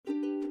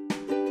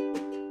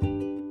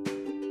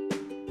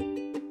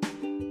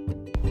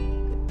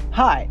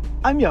Hi,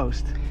 I'm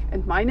Joost.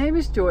 And my name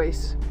is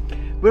Joyce.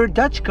 We're a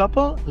Dutch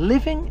couple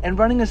living and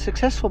running a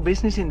successful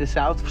business in the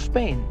south of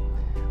Spain.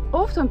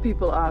 Often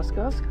people ask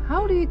us,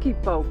 how do you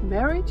keep both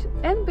marriage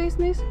and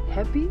business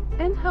happy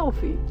and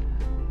healthy?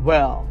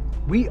 Well,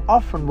 we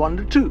often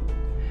wonder too.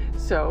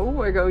 So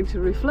we're going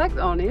to reflect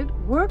on it,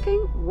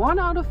 working 1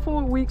 out of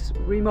 4 weeks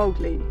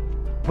remotely.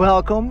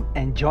 Welcome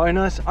and join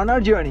us on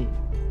our journey.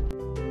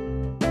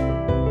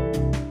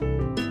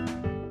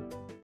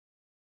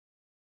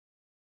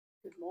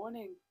 Good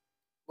morning.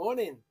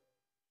 Morning.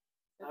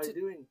 How are you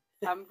doing?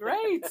 I'm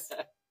great.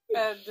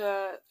 And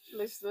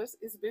listeners,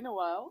 it's been a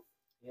while.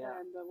 Yeah.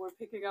 And we're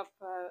picking up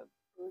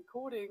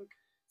recording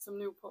some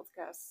new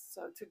podcasts.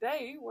 So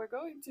today we're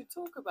going to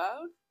talk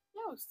about,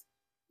 Joost,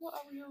 what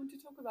are we going to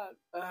talk about?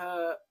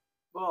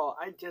 Well,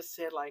 I just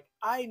said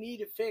I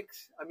need a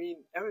fix. I mean,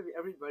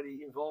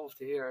 everybody involved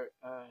here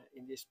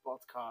in this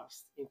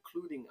podcast,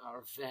 including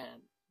our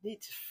van,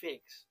 needs a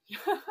fix.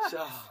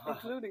 So,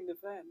 including the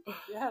van.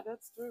 Yeah,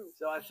 that's true.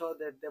 So I thought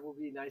that would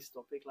be a nice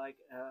topic.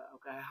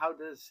 Okay, how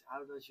does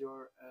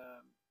your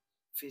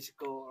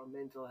physical or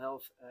mental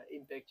health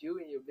impact you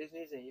in your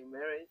business and your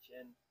marriage,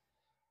 and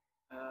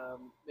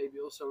maybe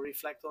also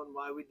reflect on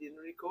why we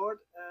didn't record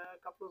a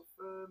couple of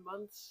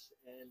months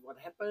and what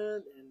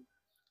happened and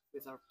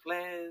with our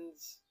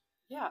plans.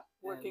 Yeah,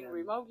 working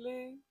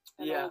remotely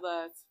and yeah. all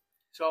that.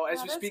 So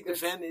as we speak, good. the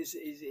van is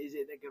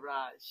in a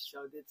garage,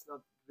 so that's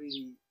not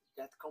really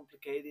that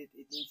complicated.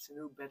 It needs a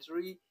new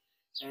battery,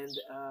 and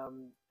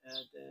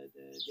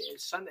the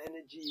sun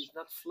energy is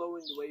not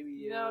flowing the way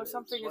we. No,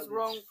 something is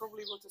wrong,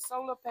 probably with the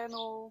solar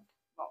panel.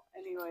 Well,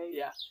 anyway.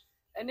 Yeah.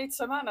 And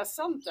it's Semana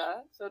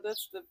Santa, so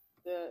that's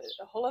the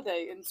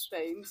holiday in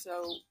Spain.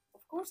 So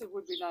of course it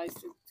would be nice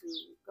to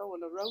go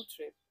on a road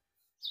trip.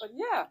 But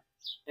yeah.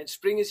 And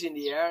spring is in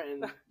the air,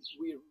 and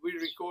we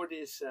record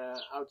this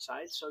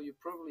outside, so you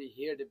probably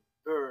hear the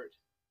bird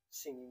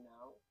singing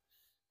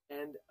now.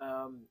 And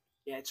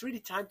yeah, it's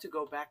really time to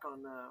go back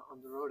on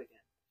the road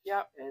again.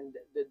 Yeah. And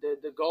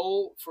the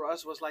goal for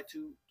us was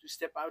to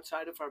step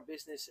outside of our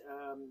business,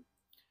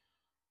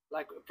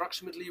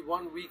 approximately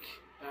 1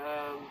 week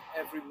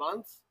every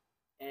month.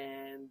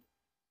 And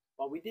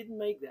well, we didn't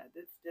make that.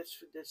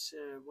 That's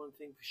one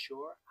thing for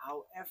sure.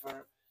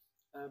 However,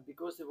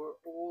 because there were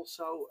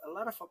also a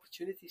lot of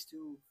opportunities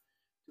to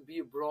be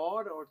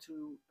abroad or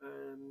to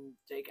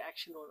take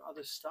action on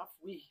other stuff,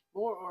 we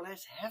more or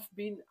less have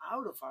been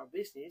out of our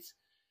business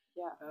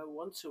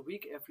once a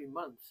week every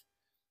month.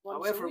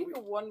 However, a week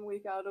or 1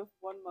 week out of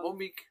 1 month? 1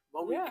 week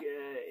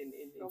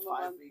in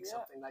 5 weeks,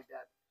 something like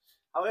that.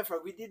 However,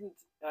 we didn't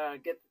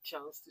get the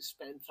chance to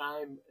spend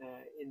time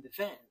in the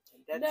van.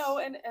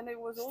 And it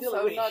was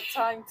also not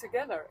time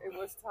together. It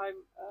was time,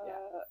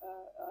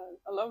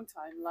 alone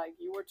time. Like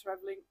you were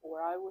traveling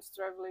or I was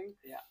traveling.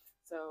 Yeah.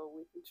 So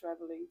we've been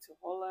traveling to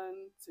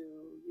Holland, to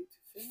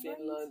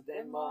Finland,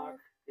 Denmark.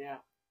 Yeah.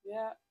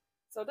 Yeah.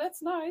 So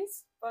that's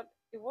nice, but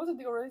it wasn't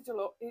the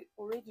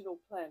original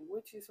plan,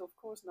 which is of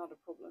course not a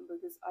problem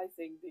because I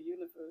think the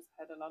universe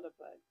had another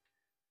plan.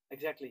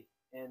 Exactly.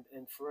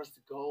 And for us,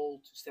 the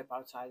goal to step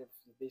outside of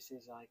the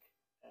business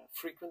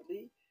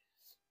frequently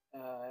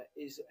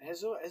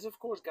has of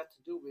course got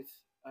to do with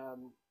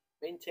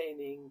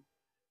maintaining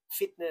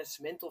fitness,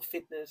 mental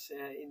fitness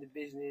in the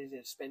business,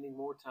 and spending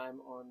more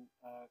time on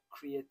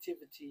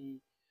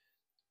creativity,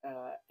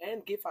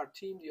 and give our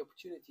team the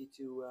opportunity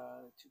to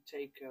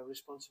take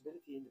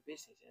responsibility in the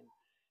business.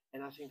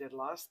 And I think that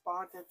last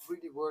part that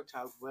really worked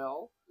out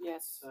well.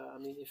 Yes. I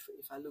mean,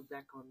 if I look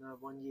back on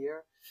 1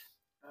 year.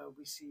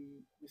 We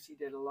see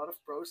that a lot of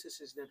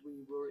processes that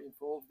we were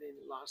involved in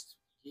last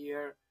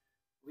year,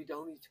 we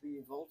don't need to be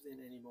involved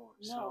in anymore.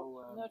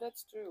 No,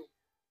 that's true.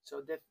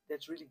 So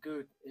that's really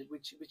good,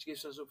 which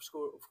gives us of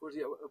course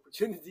the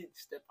opportunity to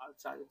step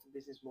outside of the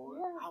business more.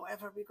 Yeah.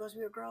 However, because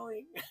we are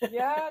growing.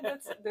 Yeah,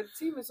 the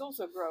team is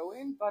also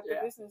growing, but the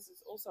business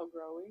is also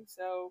growing.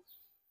 So.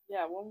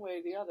 Yeah, one way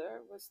or the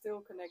other, we're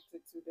still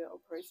connected to the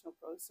operational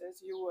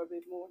process. You a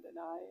bit more than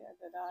I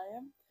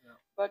am. Yeah.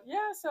 But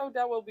yeah, so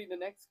that will be the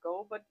next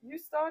goal. But you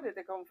started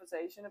the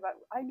conversation about,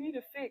 I need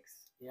a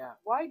fix. Yeah.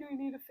 Why do you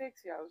need a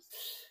fix, Joost?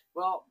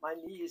 Well, my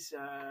knee is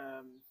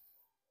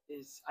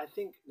I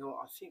think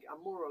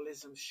I'm more or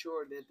less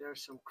sure that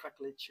there's some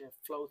cartilage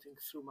floating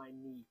through my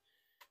knee,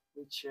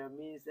 which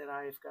means that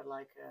I've got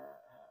a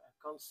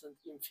constant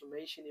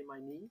inflammation in my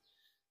knee.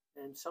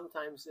 And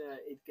sometimes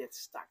it gets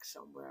stuck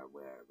somewhere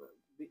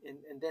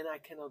and then I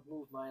cannot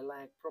move my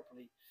leg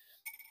properly,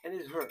 and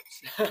it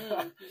hurts.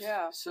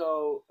 Yeah.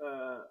 So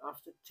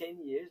after 10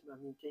 years,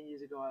 10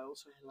 years ago, I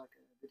also had a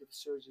bit of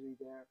surgery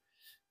there.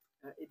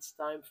 It's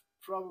time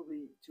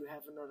probably to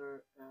have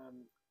another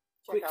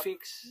quick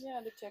fix. Yeah,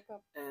 the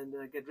checkup. And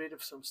get rid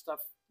of some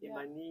stuff in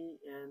my knee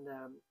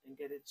and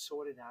get it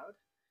sorted out.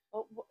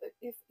 Well,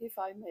 if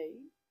I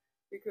may.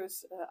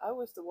 Because I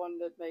was the one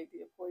that made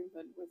the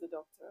appointment with the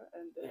doctor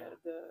and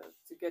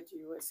to get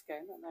you a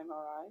scan, an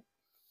MRI.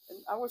 And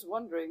I was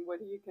wondering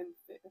whether you can,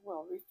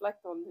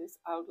 reflect on this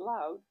out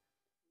loud.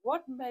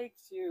 What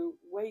makes you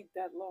wait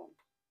that long?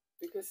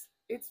 because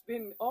it's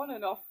been on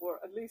and off for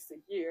at least a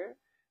year.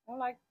 I'm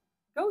like,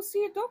 go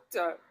see a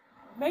doctor,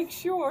 make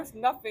sure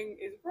nothing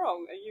is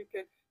wrong, and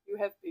you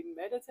have been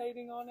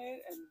meditating on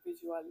it and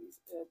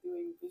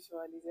doing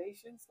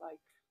visualizations, like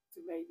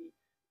to maybe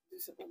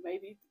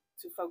maybe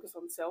to focus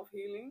on self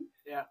healing.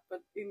 Yeah.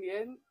 But in the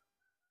end,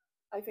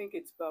 I think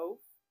it's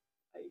both.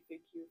 I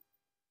think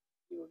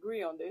you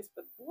agree on this.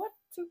 But what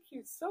took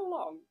you so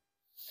long?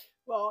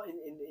 Well,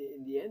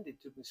 in the end,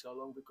 it took me so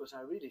long because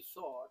I really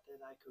thought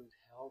that I could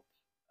help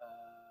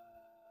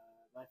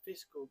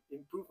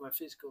improve my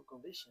physical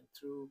condition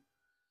through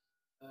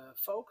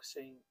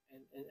focusing,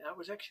 and I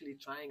was actually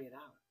trying it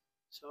out.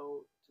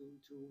 So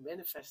to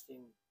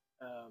manifesting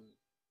a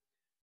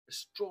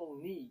strong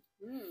knee.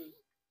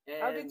 And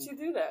how did you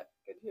do that?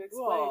 Could you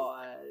explain? Well,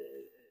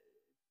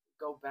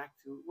 go back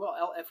to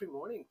every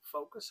morning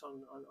focus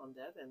on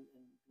that and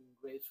being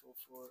grateful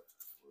for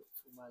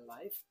my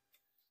life,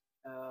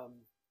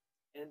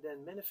 and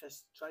then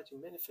try to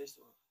manifest.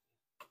 Or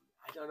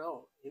I don't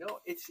know.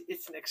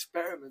 It's an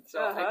experiment, so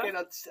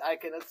I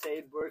cannot say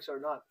it works or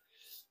not.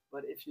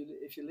 But if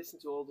you listen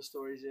to all the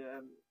stories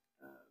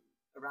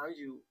around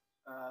you,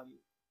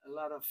 a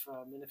lot of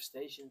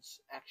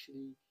manifestations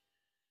actually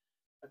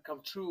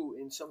come true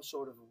in some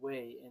sort of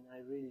way, and I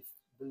really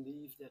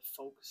believe that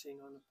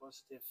focusing on a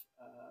positive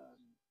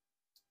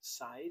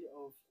side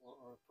of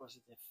or a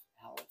positive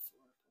health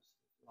or a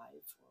positive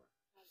life or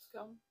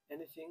outcome,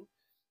 anything,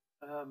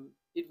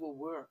 it will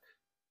work.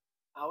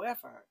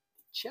 However,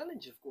 the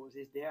challenge, of course,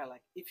 is there.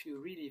 Like if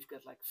you've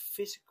got like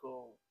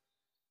physical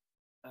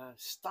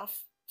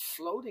stuff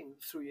floating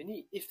through your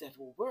knee, if that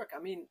will work. I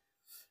mean,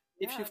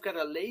 if you've got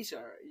a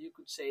laser, you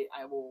could say,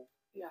 I will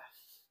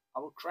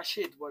crush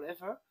it,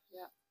 whatever.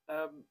 Yeah.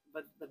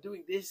 But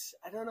doing this,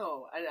 I don't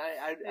know.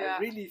 I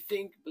really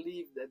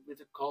believe that with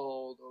a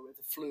cold or with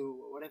a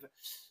flu or whatever,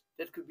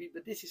 that could be.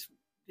 But this is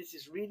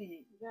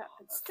really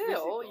And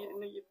still,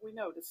 we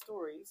know the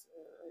stories.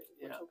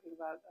 We're talking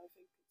about. I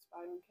think it's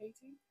Byron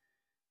Katie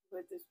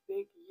with this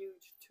big,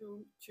 huge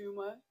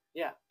tumor.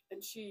 Yeah.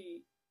 And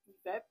she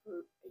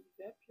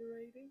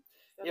evaporated.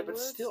 Yeah, but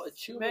still, a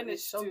tumor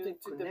is something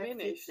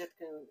connected that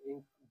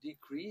can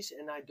decrease,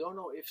 and I don't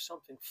know if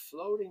something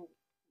floating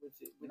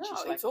with it, which is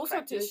like it's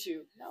also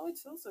tissue. No,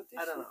 it's also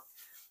tissue. I don't know.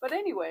 But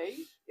anyway,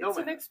 it's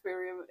an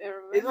experiment.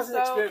 It was an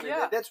experiment.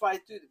 Yeah. That's why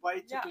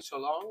it took me so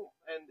long,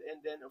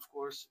 and then of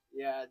course,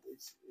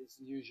 it's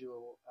the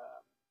usual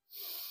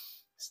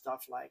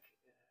stuff. Like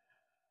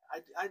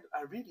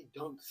I really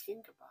don't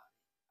think about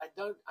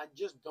it. I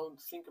just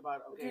don't think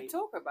about. Okay, you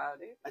talk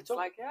about it. I talk,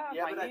 like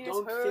but I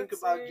don't think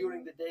about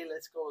during the day.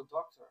 Let's go to a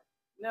doctor.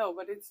 No,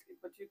 but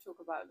you talk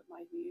about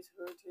my knee is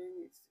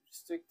hurting, it's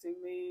restricting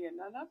me, and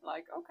then I'm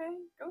like, okay,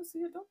 go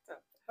see a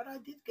doctor. But I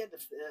did get a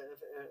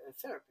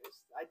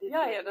therapist. I did.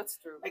 Yeah, that's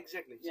true.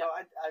 Exactly. Yeah. So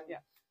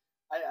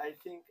I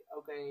think it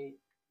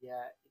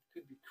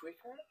could be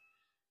quicker,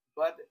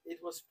 but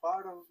it was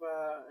part of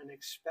an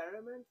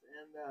experiment,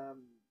 and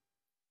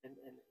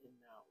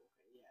now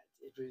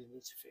it really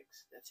needs to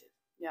fix. That's it.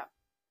 Yeah.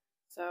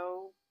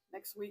 So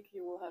next week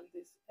you will have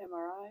this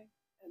MRI,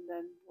 and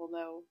then we'll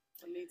know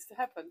what needs to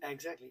happen.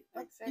 Exactly.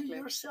 You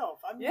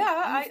yourself. I mean,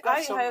 I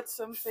had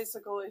some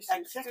physical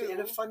issues too. And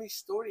a funny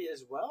story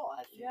as well,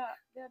 I think.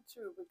 Yeah,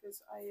 true.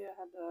 Because I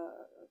had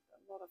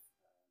a lot of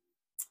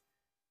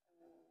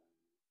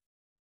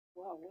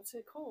what's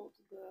it called?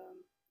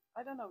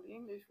 I don't know the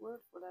English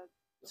word for that.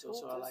 It's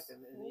also like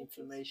an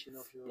inflammation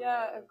of your...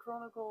 a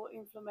chronic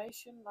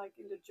inflammation, like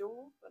in the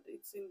jaw, but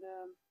it's in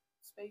the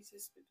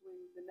spaces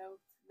between the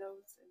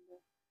nose and the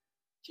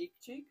cheek.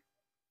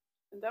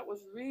 And that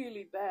was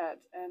really bad,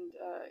 and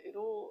it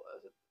all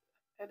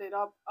added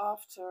up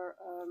after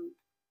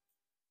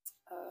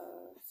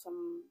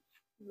some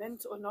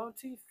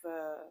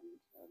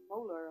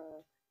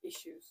molar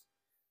issues,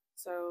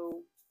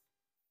 so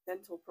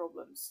dental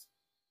problems.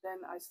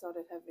 Then I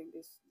started having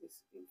this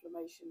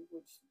inflammation,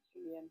 which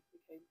in the end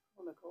became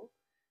chronic.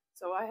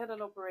 So I had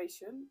an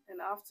operation,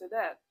 and after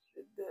that,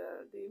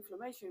 the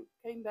inflammation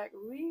came back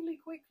really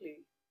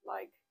quickly,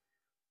 like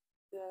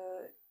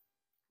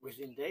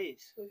within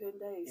days.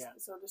 Yeah.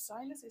 So the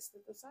sinus,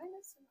 the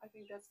sinus? I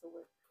think that's the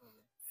word.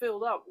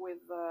 Filled up with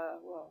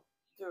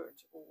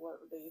dirt or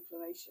the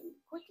inflammation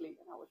quickly,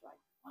 and I was like,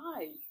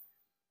 why?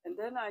 And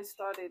then I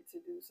started to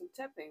do some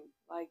tapping,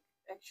 like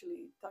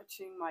actually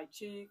touching my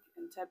cheek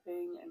and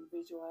tapping and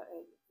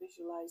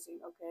visualizing.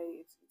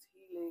 Okay, it's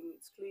healing,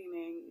 it's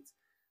cleaning,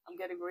 I'm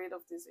getting rid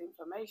of this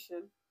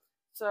inflammation.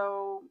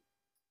 So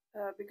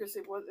because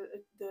it was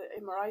the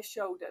MRI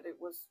showed that it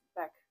was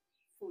back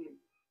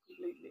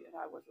completely, and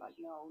I was like,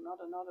 no, not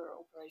another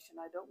operation.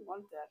 I don't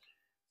want that.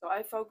 So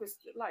I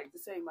focused like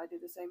the same. I did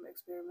the same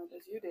experiment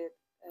as you did,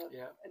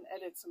 and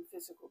added some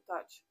physical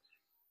touch.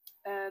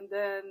 And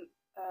then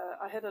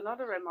I had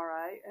another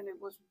MRI, and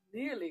it was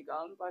nearly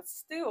gone, but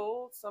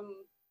still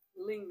some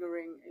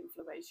lingering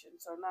inflammation.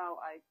 So now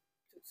I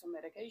took some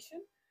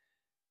medication,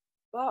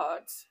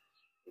 but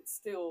it's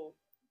still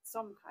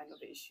some kind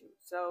of issue.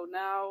 So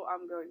now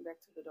I'm going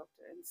back to the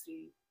doctor and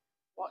see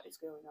what is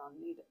going on?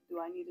 Do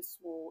I need a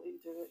small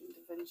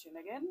intervention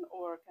again,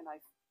 or can I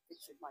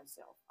fix it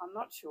myself? I'm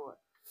not sure.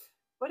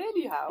 But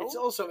anyhow, it's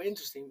also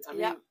interesting.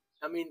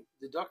 I mean,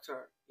 the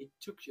doctor, he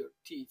took your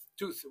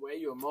tooth away,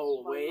 your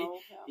mole away.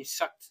 He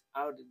sucked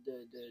out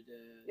the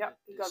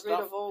he got stuff, rid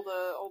of all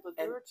the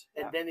dirt,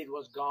 and then it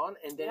was gone,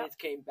 and then it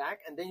came back,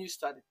 and then you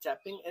started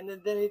tapping, and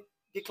then it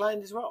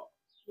declined as well.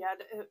 Yeah,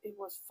 it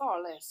was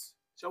far less.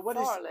 So what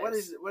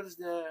is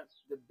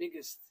the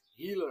biggest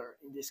healer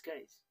in this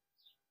case?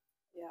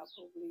 Yeah,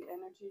 probably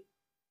energy.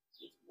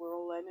 It's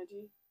world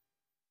energy.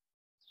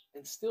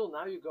 And still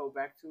now you go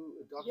back to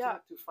a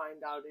doctor to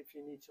find out if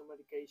you need some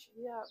medication.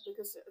 Yeah,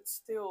 because it's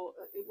still,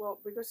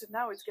 because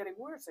now it's getting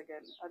worse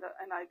again.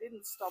 And I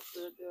didn't stop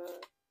the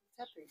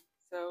tapping.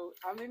 So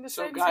I'm in the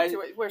same situation.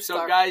 We're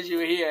stuck. So guys, you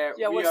hear,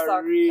 we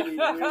are really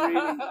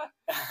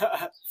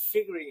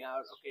figuring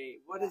out, okay,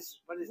 what is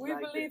we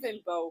like believe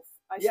in both.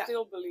 I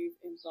still believe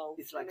in both.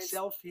 It's like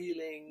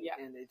self-healing,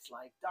 and it's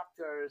like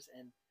doctors.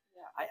 And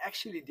I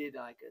actually did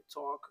like a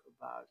talk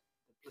about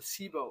the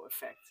placebo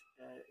effect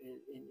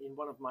in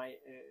one of my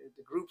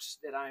the groups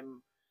that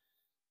I'm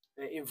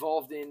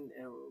involved in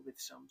with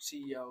some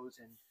CEOs,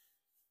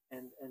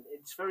 and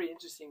it's very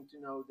interesting to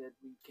know that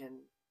we can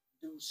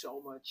do so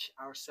much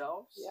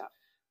ourselves. Yeah.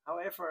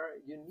 However,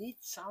 you need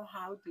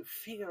somehow to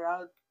figure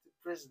out to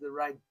press the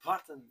right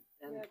button,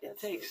 and it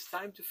takes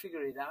time to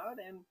figure it out.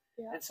 And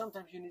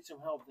sometimes you need some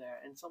help there,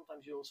 and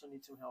sometimes you also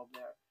need some help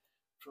there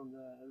from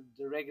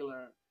the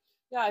regular.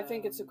 Yeah, I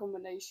think it's a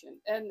combination,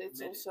 and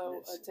it's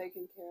also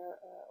taking care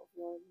of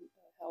your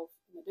health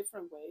in a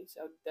different way.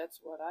 So that's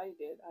what I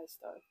did. I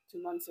started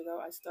 2 months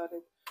ago. I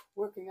started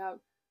working out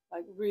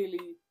like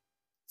really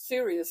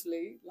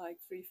seriously, like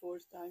 3-4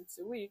 times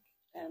a week,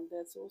 and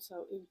that's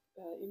also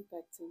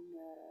impacting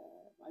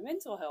my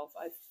mental health.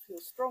 I feel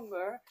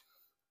stronger,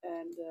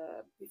 and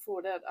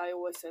before that, I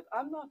always said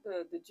I'm not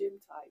the gym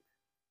type.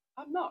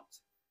 I'm not,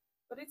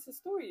 but it's a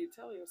story you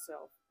tell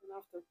yourself. And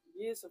after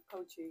years of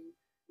coaching,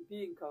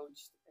 being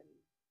coached and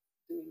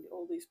doing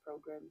all these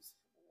programs,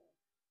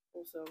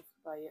 also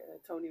by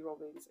Tony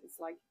Robbins, it's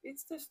like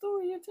it's the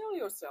story you tell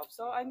yourself.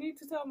 So I need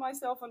to tell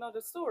myself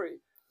another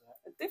story,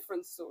 a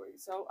different story.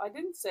 So I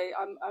didn't say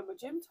I'm a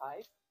gym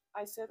type.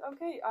 I said,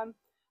 okay,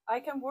 I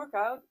can work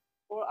out,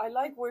 or I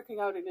like working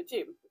out in a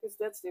gym, because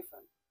that's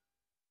different.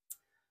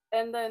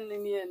 And then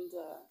in the end,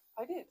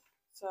 I did.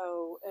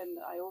 So, and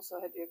I also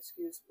had the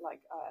excuse,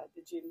 like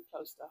the gym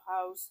close to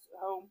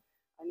home.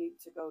 I need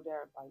to go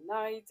there by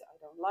night. I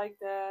don't like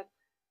that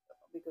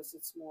because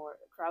it's more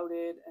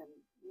crowded, and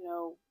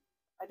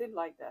I didn't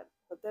like that.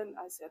 But then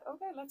I said,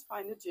 okay, let's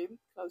find a gym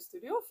close to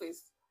the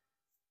office,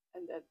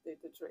 and that did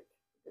the trick,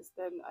 because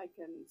then I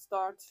can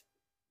start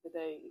the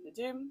day in the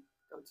gym,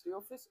 go to the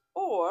office,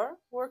 or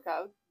work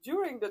out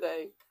during the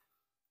day.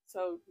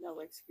 So no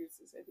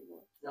excuses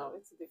anymore. No,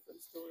 it's a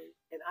different story.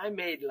 And I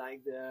made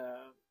like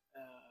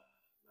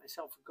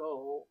myself a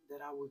goal that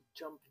I would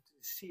jump into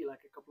the sea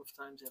like a couple of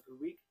times every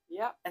week.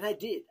 Yeah. And I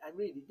did. I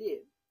really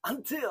did.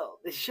 Until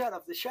they shut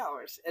off the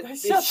showers. And they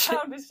shut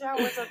down the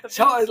showers at the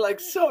So I was like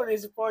so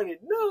disappointed.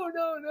 No.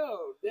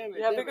 Damn it.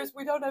 Yeah, because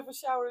we don't have a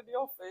shower in the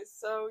office.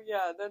 So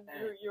yeah, then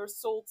you're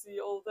salty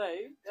all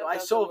day. So I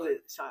solved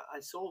it. So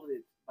I solved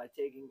it by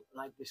taking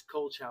like this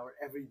cold shower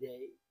every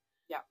day.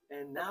 Yeah.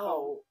 And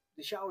now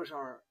the showers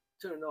are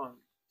turned on,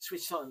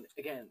 switched on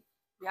again.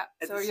 Yeah,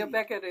 so you're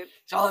back at it.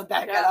 So I'm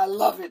back and I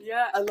love it.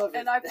 Yeah, I love it.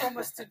 And I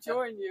promised to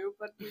join you,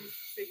 but we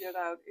figured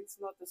out it's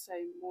not the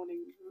same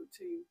morning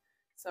routine.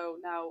 So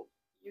now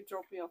you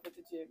drop me off at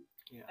the gym,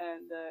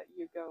 and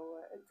you go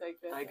and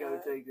take that. I go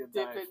take the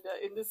dip dive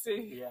in the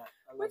sea. Yeah,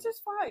 which is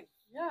fine.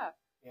 Yeah.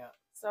 Yeah.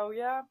 So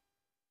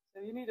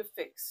so you need a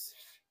fix.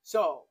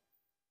 So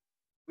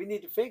we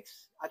need a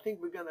fix. I think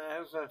we're gonna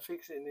have a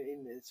fix in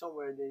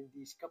somewhere in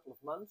these couple of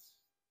months,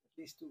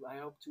 at least 2. I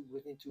hope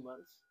within 2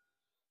 months,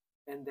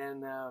 and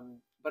then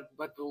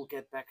but we'll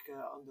get back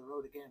on the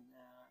road again.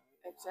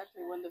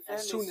 Exactly, when the van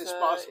as soon as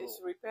possible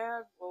is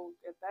repaired, we'll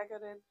get back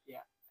at it.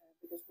 Yeah.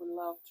 Because we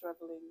love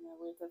traveling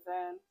with the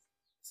van,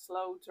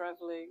 slow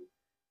traveling,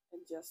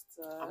 and just.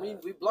 I mean,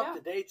 we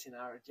blocked the dates in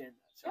our agenda,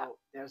 so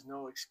there's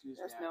no excuse.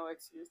 There's no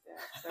excuse there.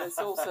 There's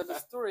also the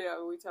story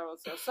we tell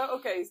ourselves. So,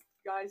 okay,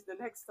 guys, the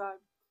next time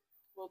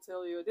we'll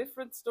tell you a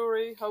different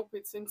story. Hope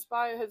it's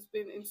has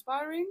been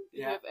inspiring. If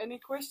you have any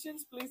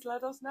questions, please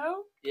let us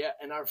know. Yeah,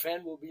 and our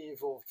van will be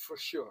involved for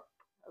sure.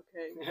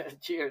 Okay.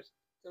 Cheers.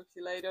 Talk to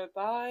you later.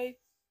 Bye.